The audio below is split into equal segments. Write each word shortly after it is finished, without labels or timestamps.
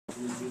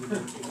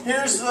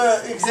Here's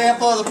the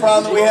example of the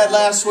problem that we had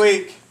last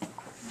week.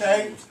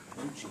 Okay?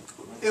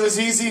 It was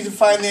easy to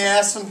find the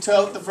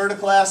asymptote, the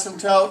vertical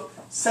asymptote,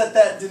 set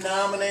that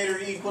denominator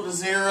equal to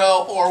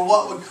 0, or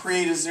what would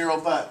create a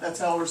 0 but. That's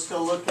how we're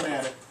still looking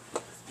at it.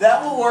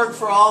 That will work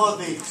for all of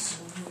these.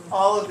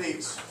 All of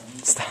these.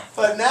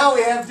 But now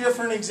we have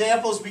different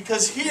examples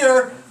because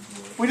here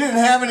we didn't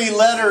have any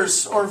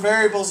letters or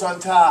variables on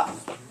top.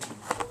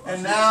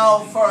 And now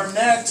for our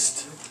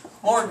next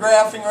more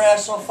graphing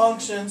rational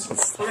functions,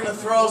 we're going to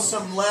throw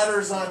some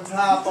letters on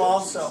top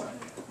also.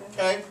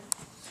 Okay?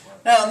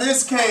 Now in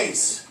this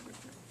case,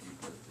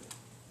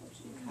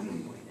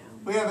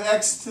 we have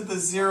x to the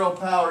 0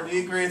 power. Do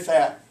you agree with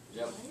that?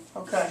 Yep.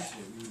 Okay.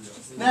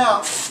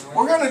 Now,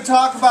 we're going to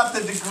talk about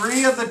the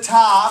degree of the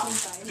top.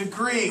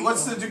 Degree.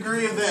 What's the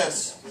degree of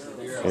this?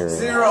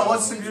 0.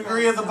 What's the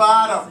degree of the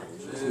bottom?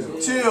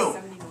 2.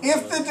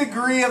 If the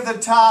degree of the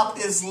top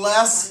is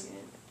less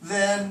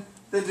than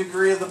the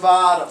degree of the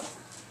bottom.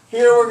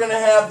 Here we're going to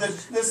have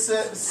this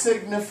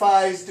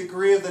signifies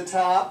degree of the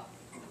top,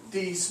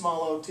 d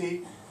small ot.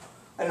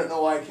 I don't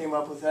know why I came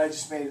up with that, I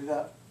just made it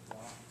up.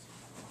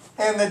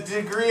 And the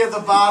degree of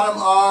the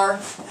bottom are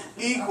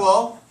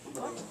equal.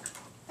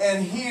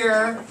 And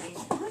here,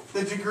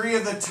 the degree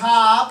of the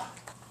top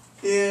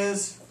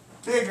is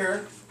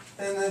bigger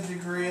than the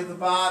degree of the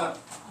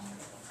bottom.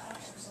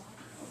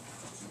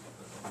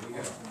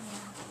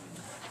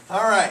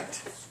 All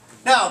right.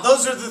 Now,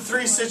 those are the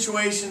three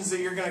situations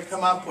that you're going to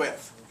come up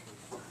with.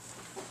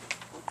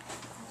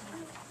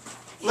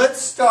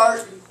 Let's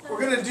start. We're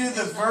going to do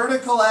the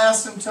vertical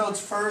asymptotes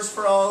first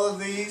for all of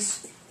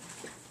these.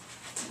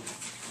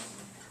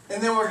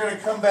 And then we're going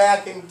to come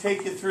back and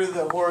take you through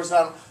the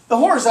horizontal. The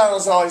horizontal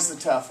is always the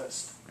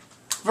toughest.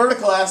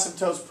 Vertical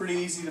asymptote is pretty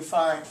easy to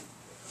find.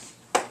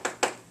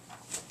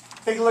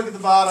 Take a look at the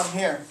bottom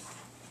here.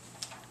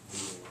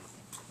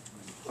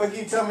 What can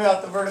you tell me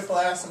about the vertical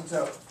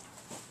asymptote?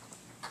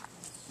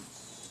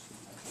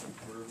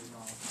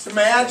 It's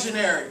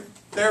imaginary.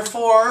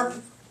 Therefore,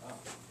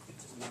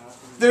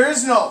 there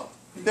is no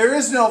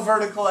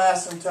vertical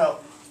asymptote.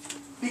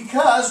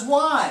 Because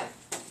why?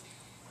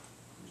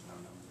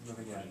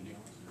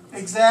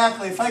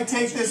 Exactly. If I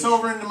take this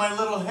over into my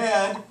little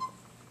head,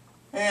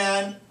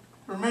 and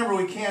remember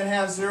we can't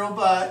have 0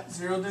 but,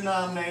 0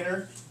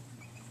 denominator.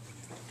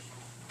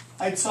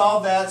 I'd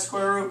solve that,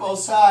 square root both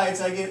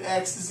sides. I get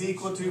x is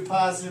equal to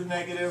positive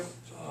negative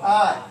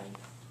I.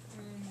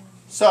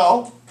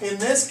 So, in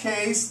this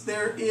case,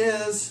 there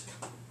is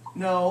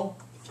no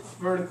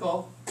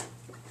vertical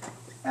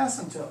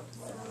asymptote. So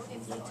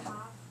if the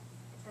top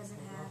doesn't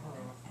have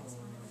an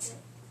exponent with it,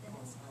 then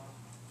it's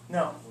No.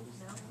 no?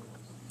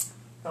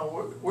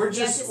 No, we're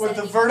just, with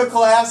the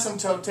vertical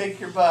asymptote, take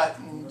your butt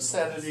and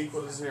set it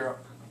equal to 0.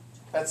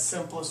 That's the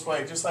simplest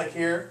way, just like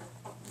here.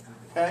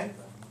 Okay?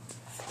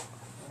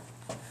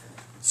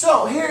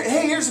 So,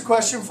 here's a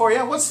question for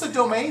you. What's the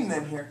domain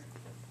then here?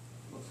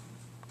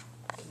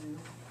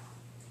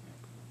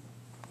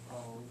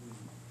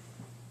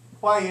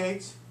 Why,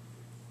 Yates?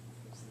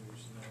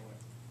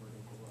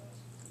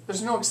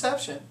 There's no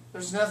exception.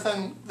 There's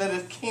nothing that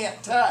it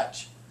can't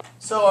touch.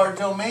 So our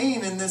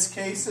domain in this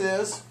case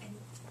is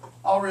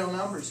all real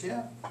numbers,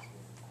 yeah.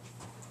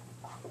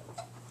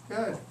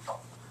 Good.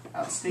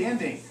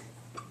 Outstanding.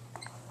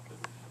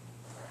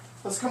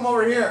 Let's come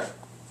over here.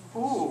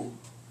 Ooh.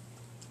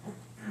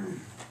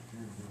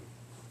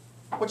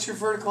 What's your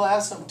vertical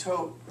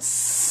asymptote?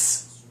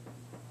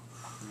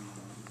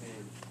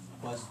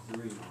 Plus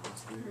 3.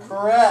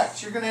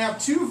 Correct. You're going to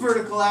have 2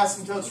 vertical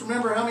asymptotes.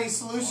 Remember, how many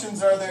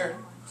solutions are there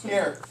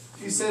here?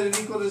 You set it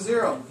equal to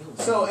 0.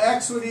 So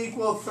x would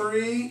equal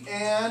 3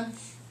 and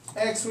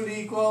x would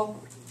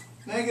equal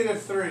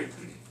negative 3.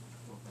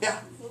 Yeah?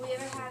 Will we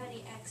ever have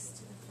any x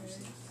to the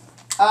third?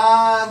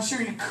 I'm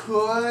sure you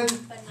could,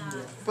 But not.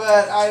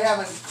 but I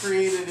haven't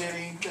created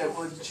any that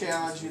would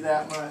challenge you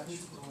that much.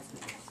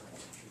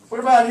 What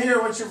about here?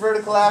 What's your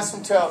vertical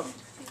asymptote?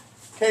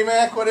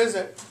 K-Mac, what is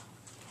it?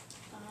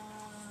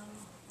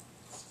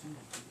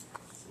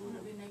 Would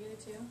it be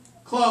negative 2?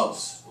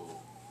 Close.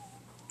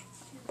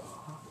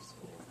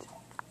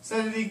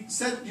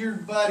 Set your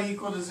butt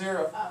equal to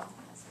 0. Oh.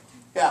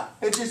 Yeah,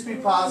 it'd just be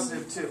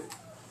positive 2.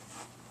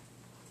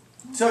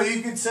 So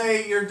you could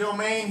say your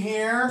domain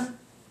here,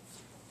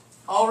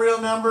 all real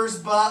numbers,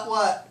 but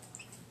what?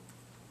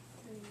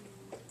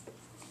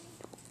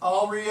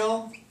 All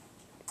real,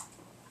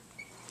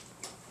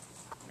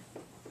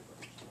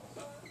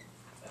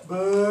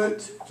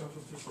 but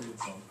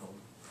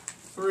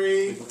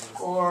 3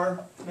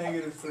 or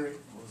negative 3.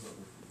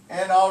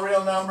 And all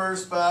real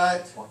numbers,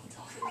 but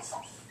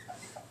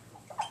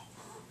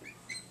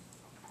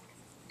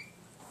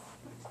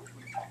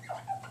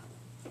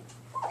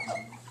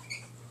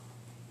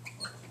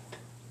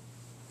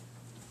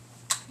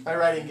my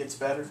writing gets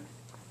better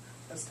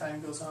as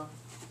time goes on.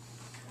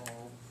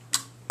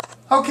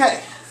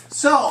 Okay,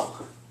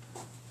 so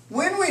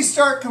when we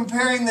start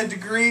comparing the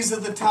degrees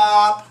of the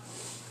top,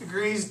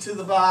 degrees to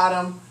the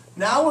bottom,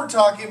 now we're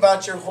talking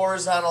about your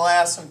horizontal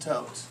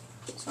asymptotes.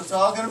 So it's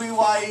all going to be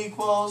y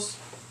equals,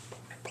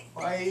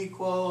 y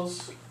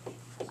equals,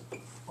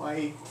 y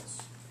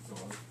equals.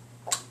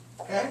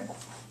 Okay?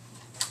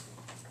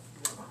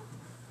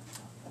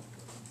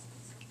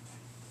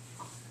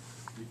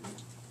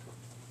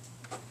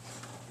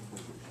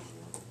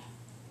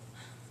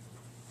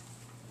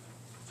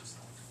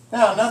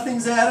 Now,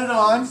 nothing's added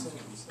on.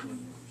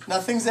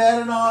 Nothing's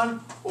added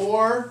on,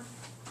 or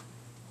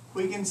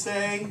we can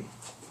say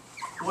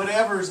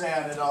whatever's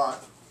added on.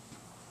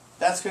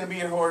 That's going to be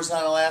your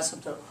horizontal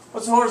asymptote.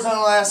 What's the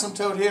horizontal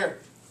asymptote here?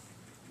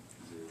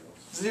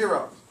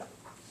 0.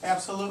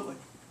 Absolutely.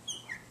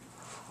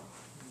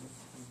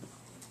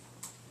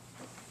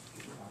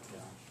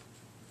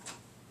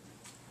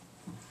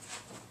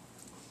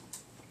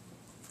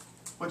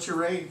 What's your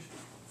range?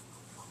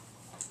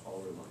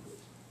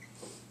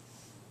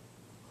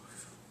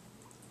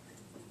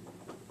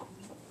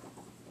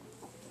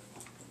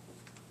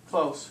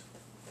 Close.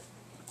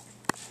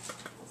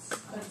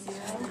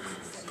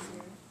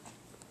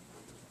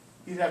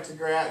 You'd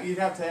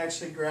have to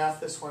actually graph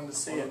this one to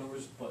see it.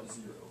 Numbers but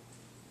 0.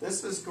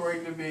 This is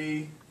going to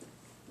be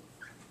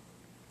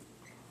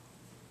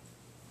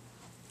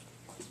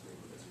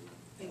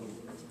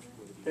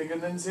bigger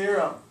than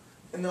 0.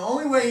 And the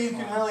only way you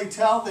can really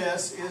tell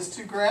this is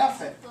to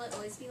graph it. Will it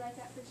always be like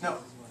that for Jesus? No.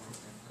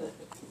 You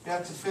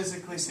have to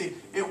physically see.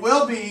 It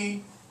will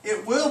be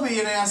an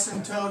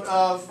asymptote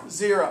of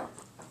 0.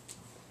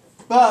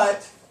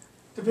 But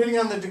depending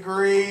on the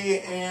degree,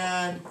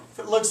 and if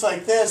it looks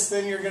like this,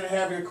 then you're going to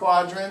have your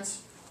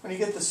quadrants. When you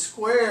get the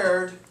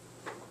squared,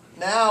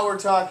 now we're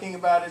talking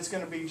about it's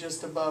going to be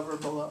just above or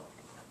below.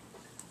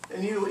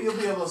 And you'll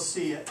be able to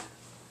see it.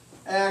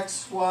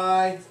 X,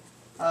 Y,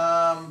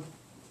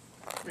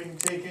 we can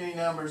take any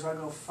numbers. I'll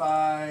go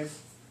 5,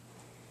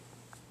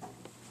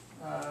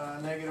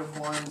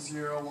 -1,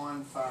 0,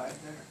 1,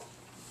 5 there.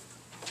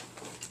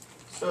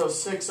 So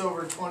 6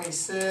 over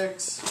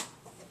 26.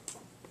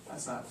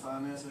 That's not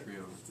fun, is it?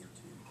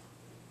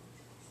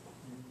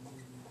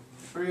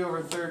 3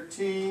 over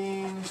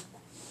 13.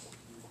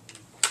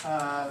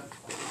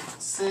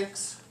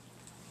 6.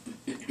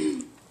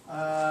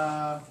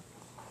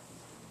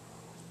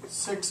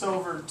 6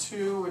 over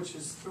 2, which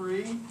is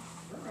 3. Is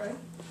that right?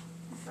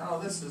 No,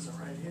 this isn't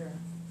right here.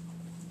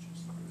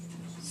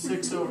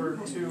 6 over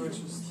 2, which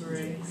is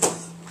 3.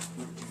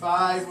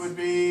 5 would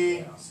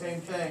be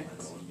same thing.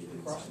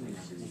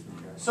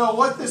 So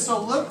what this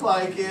will look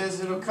like is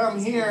it'll come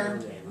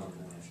here.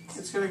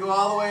 It's going to go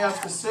all the way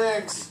up to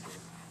 6,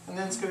 and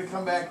then it's going to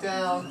come back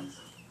down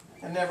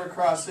and never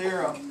cross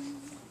 0.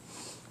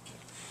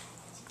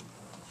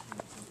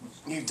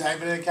 You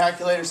type it in a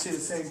calculator, see the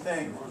same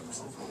thing.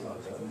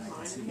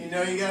 You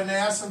know you got an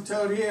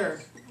asymptote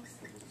here.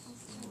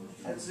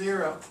 That's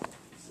 0.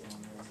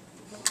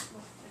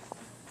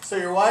 So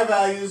your y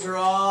values are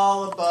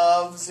all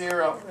above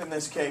 0 in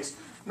this case.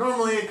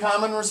 Normally a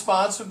common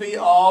response would be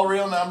all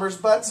real numbers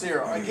but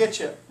 0. I get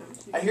you.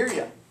 I hear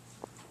you.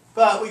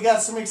 But we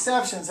got some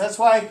exceptions. That's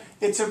why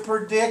it's a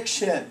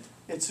prediction.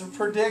 It's a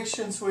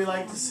prediction, so we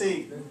like to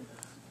see.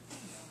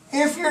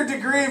 If your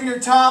degree of your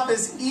top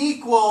is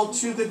equal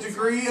to the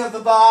degree of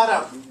the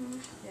bottom,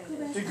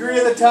 degree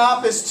of the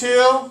top is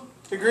 2,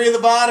 degree of the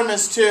bottom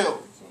is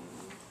 2.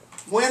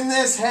 When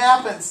this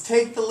happens,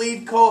 take the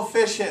lead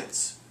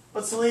coefficients.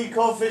 What's the lead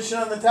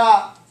coefficient on the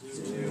top?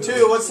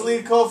 2. What's the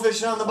lead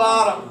coefficient on the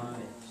bottom?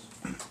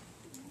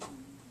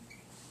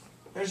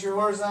 There's your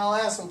horizontal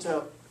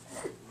asymptote.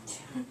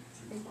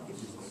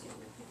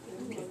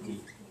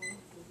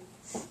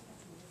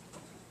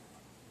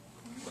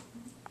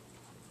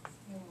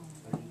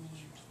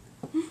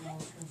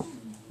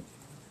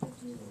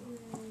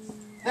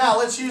 Now,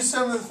 let's use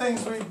some of the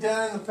things we've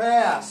done in the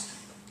past.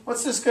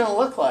 What's this going to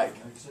look like?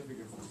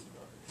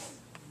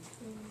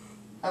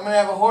 I'm going to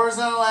have a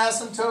horizontal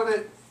asymptote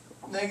at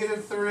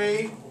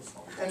 -3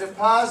 and a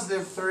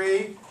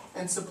 +3,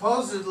 and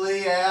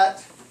supposedly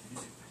at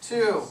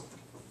 2.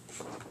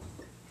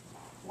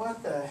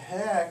 What the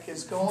heck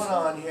is going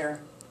on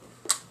here?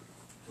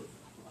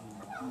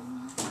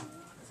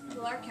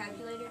 Will our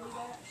calculator do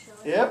that? Show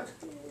it? Yep.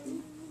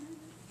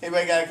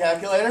 Anybody got a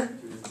calculator?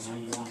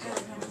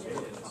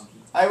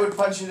 I would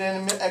punch it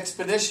in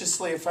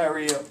expeditiously if I were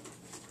you.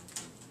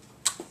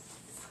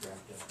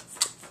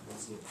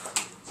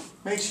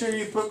 Make sure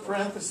you put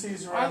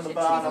parentheses around the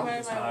bottom.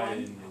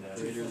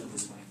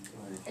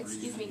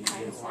 Excuse me,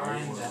 times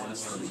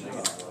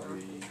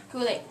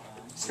Kool-Aid.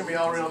 It's going to be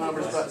all real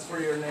numbers but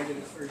 3 or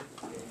 -3.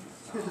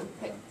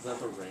 Is that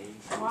the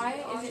range?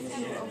 Why is it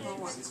 2 over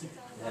 1?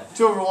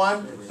 2 over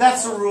 1.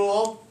 That's the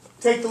rule.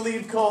 Take the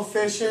lead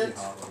coefficient.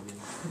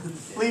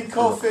 Lead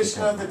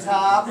coefficient of the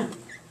top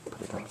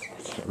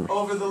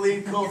over the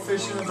lead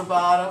coefficient of the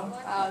bottom.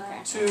 Oh,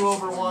 okay. 2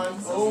 over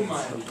 1. Oh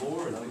my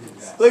lord.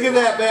 Look at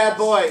that bad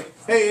boy.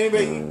 Hey,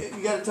 anybody,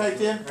 you got it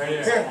typed in?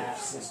 Right Here.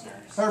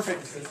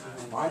 Perfect.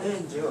 I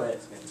didn't do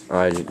it.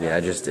 Yeah, I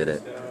just did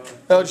it.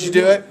 Oh, did you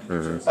do it?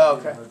 Mm-hmm. Oh,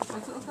 okay.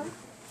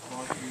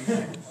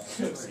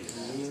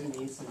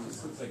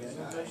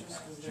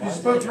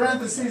 Just put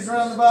parentheses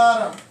around the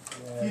bottom.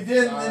 If you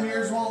didn't, then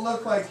yours won't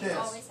look like this.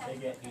 Always have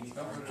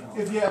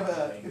If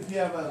you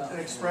have an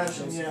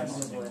expression,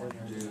 yes.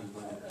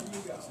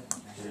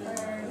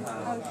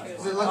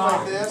 Does it look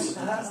like this?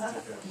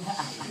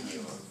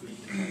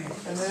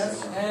 And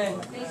this? Hey,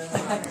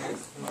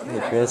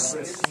 Chris.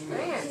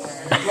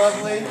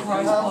 Lovely.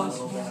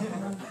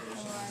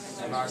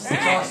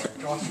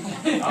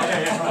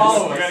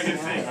 Follow. We gotta get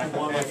thing.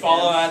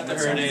 Follow at the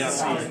Herdane on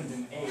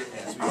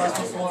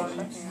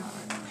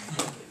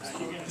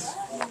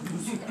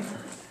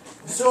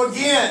So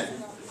again,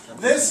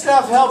 this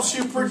stuff helps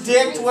you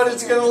predict what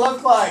it's going to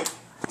look like.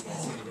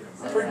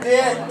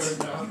 Predict.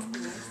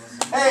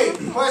 Hey,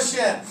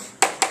 question.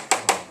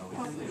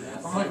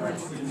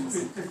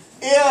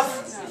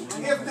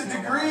 If the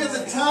degree of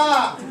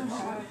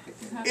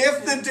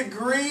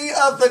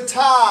the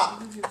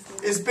top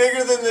is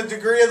bigger than the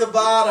degree of the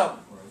bottom,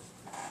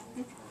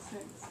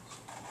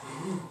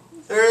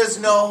 there is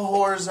no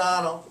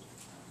horizontal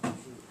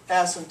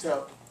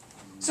asymptote.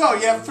 So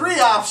you have three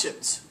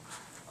options.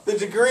 The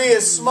degree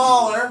is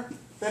smaller,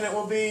 then it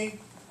will be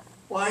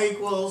y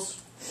equals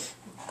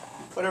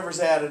whatever's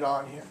added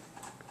on here.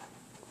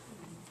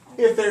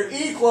 If they're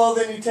equal,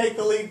 then you take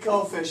the lead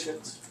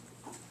coefficients.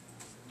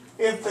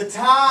 If the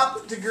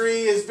top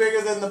degree is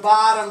bigger than the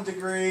bottom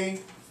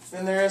degree,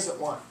 then there isn't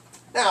one.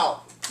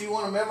 Now, do you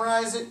want to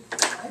memorize it?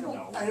 I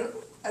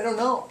don't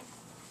know.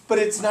 But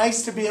it's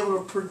nice to be able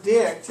to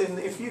predict, and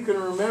if you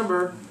can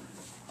remember,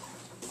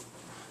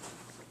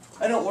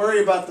 I don't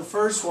worry about the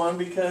first one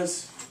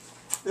because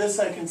this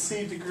I can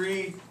see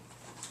degree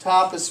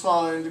top is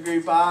smaller than degree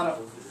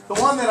bottom. The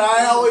one that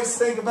I always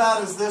think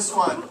about is this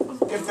one.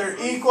 If they're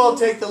equal,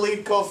 take the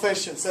lead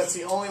coefficients. That's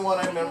the only one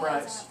I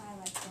memorize.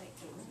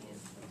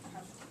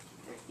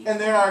 And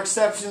there are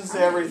exceptions to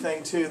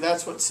everything too.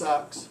 That's what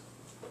sucks.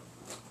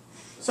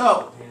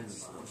 So,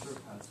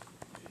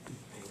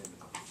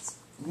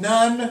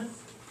 none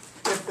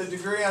if the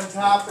degree on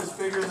top is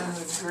bigger than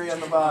the degree on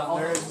the bottom.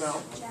 There is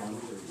no.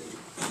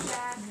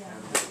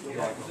 You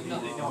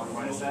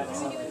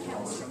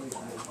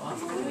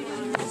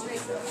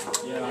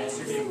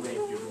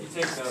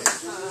take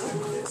those.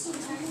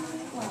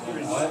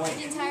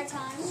 The entire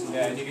time?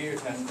 Yeah, and you get your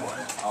test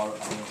back. I'll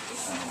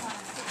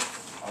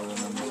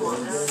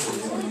remember.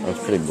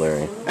 That's pretty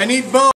blurry. I need both.